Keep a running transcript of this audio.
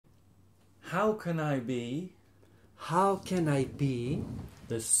How can I be How can I be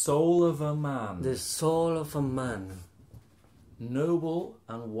the soul of a man, the soul of a man, noble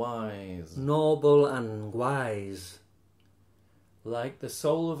and wise, noble and wise, like the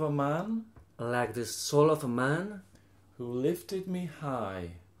soul of a man like the soul of a man who lifted me high,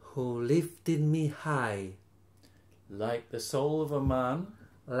 who lifted me high, like the soul of a man,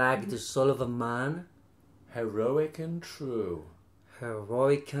 like the soul of a man, heroic and true,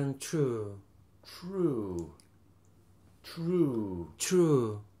 heroic and true, true, true,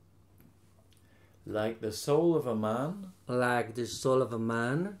 true, like the soul of a man like the soul of a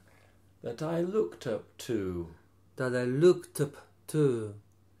man that I looked up to. that I looked up to.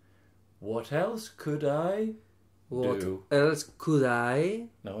 What else could I What do? else could I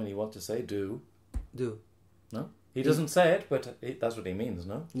No, and he wants to say do. do? No? He doesn't say it, but that's what he means,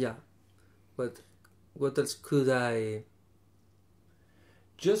 no? Yeah, but what else could I?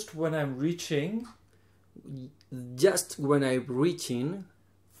 Just when I'm reaching Just when I'm reaching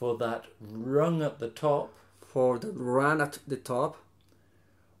for that rung at the top, for the run at the top,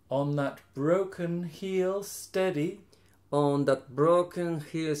 on that broken heel steady on that broken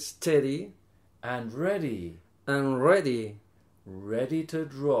heel steady and ready, and ready, ready to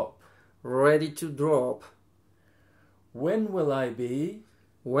drop. ready to drop. When will I be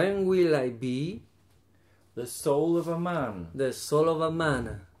When will I be the soul of a man, the soul of a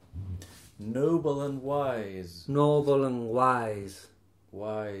man, noble and wise, noble and wise,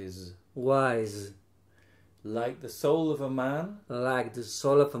 wise, wise, like the soul of a man like the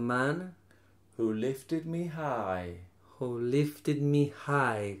soul of a man who lifted me high, who lifted me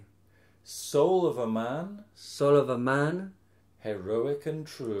high, soul of a man, soul of a man, heroic and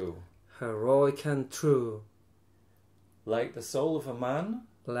true, heroic and true, like the soul of a man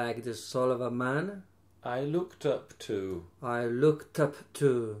like the soul of a man I looked up to. I looked up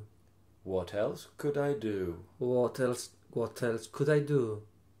to. What else could I do? What else could I do?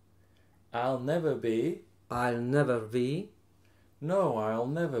 I'll never be. I'll never be. No, I'll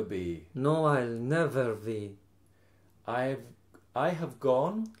never be. No, I'll never be. I have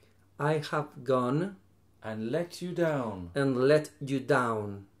gone I have gone and let you down. and let you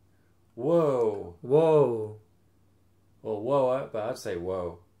down. Whoa. Whoa, Or whoa, but I'd say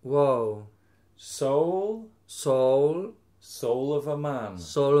whoa. whoa. Soul, Soul, soul of a man.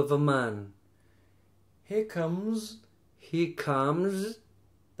 soul of a man. Here comes Here comes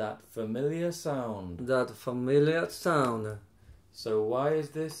that familiar sound. that familiar sound. So why is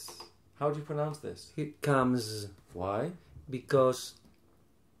this? How do you pronounce this? Here comes Why? because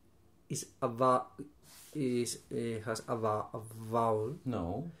it's a has a vowel.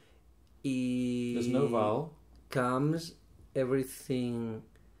 No. It There's no vowel. comes everything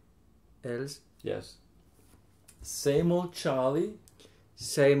else. Yes. Same old Charlie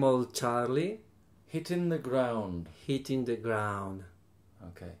Same old Charlie hitting the ground. hitting the ground.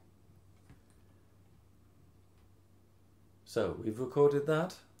 Okay. So we've recorded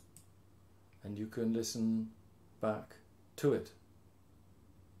that, and you can listen back to it.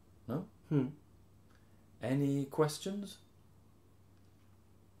 No? Any questions?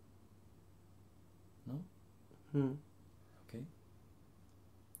 No? Okay.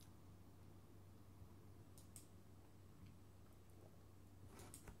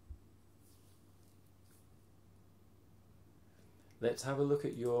 Let's have a look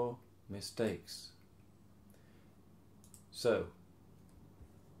at your mistakes. So,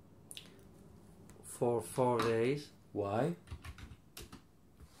 For 4 days why?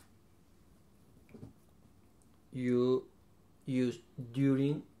 you use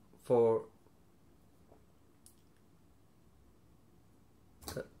during for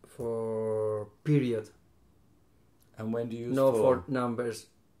period. And when do you use No, for? for numbers.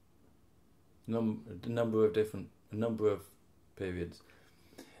 A number of periods.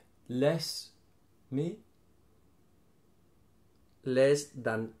 Less me, Less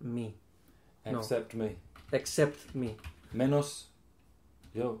than me. No. except me. Except me. Menos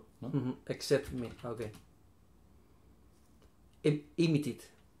yo, no? Except me. Okay. Imitate.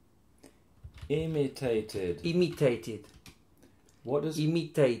 Imitated. Imitated. What does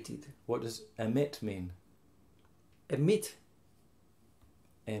Imitated. emit mean? Emit.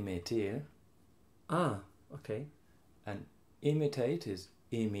 Emitir. Ah, okay. And imitate is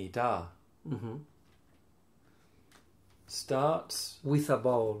imitar. Starts With a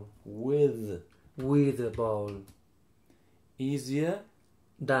ball. with. With a ball. Easier.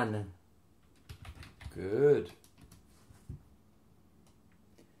 Done. Good.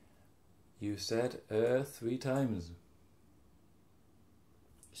 You said 3 times.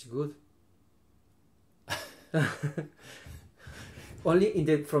 It's good.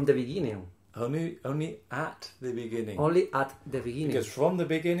 Only from the beginning. Only at the beginning. Only at the beginning. Because from the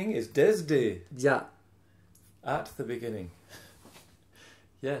beginning is desde. Yeah. At the beginning.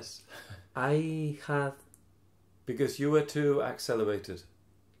 Yes. I had... Because you were too accelerated.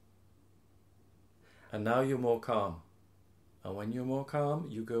 And now you're more calm. And when you're more calm,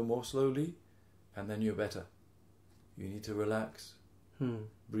 you go more slowly, and then you're better. You need to relax.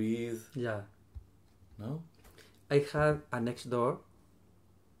 Breathe. Yeah. No? I had a next door.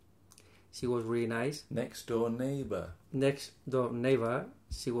 She was really nice. Next door neighbor. Next door neighbor.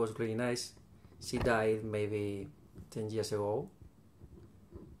 She was really nice. She died maybe 10 years ago.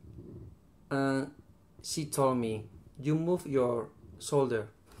 And she told me, you move your shoulder.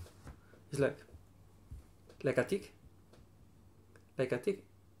 It's like a tick. Like a tick.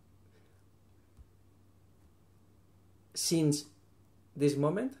 Since this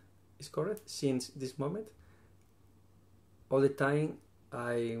moment, is correct? Since this moment, all the time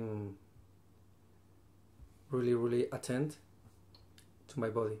I'm really attend to my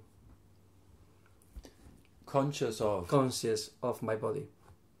body. Conscious of my body.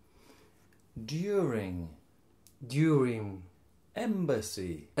 During.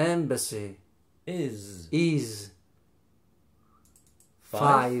 Embassy. Is.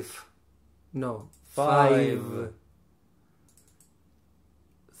 Five.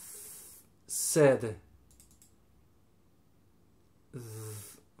 Said.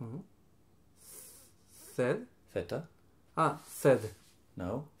 Said. Theta. Said.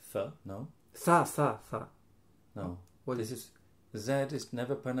 No. No. Tha. No. What this is Z is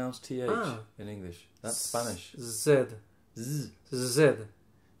never pronounced TH in English. That's Spanish. Z.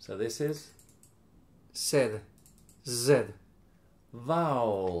 So this is said. Z.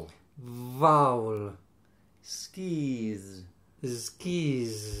 Vowel. Skis.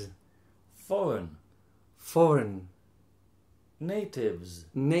 Foreign. Natives.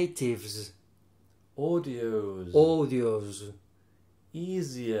 Audios.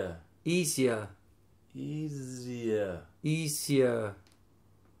 Easier.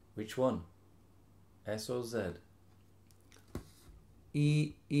 Which one? S or Z?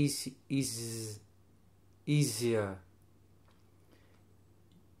 Easier.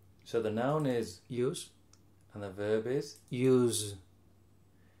 So the noun is use, and the verb is use.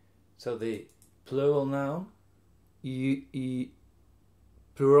 So the plural noun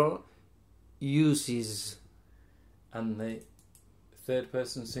plural uses, and the third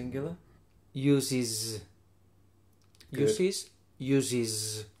person singular uses. Good.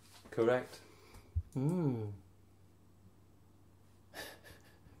 Uses. Correct.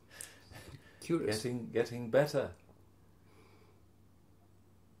 Curious. Getting better.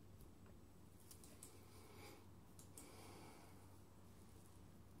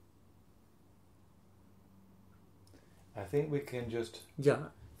 I think we can just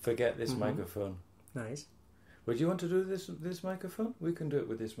forget this microphone. Nice. Would you want to do this microphone? We can do it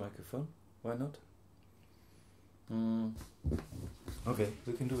with this microphone. Why not? Okay,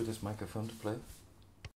 we can do with this microphone to play.